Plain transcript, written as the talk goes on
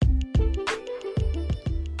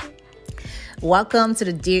Welcome to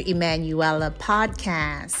the Dear Emanuela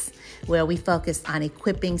podcast, where we focus on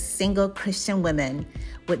equipping single Christian women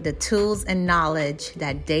with the tools and knowledge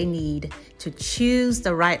that they need to choose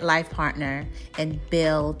the right life partner and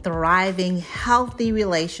build thriving, healthy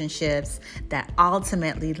relationships that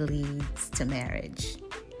ultimately leads to marriage.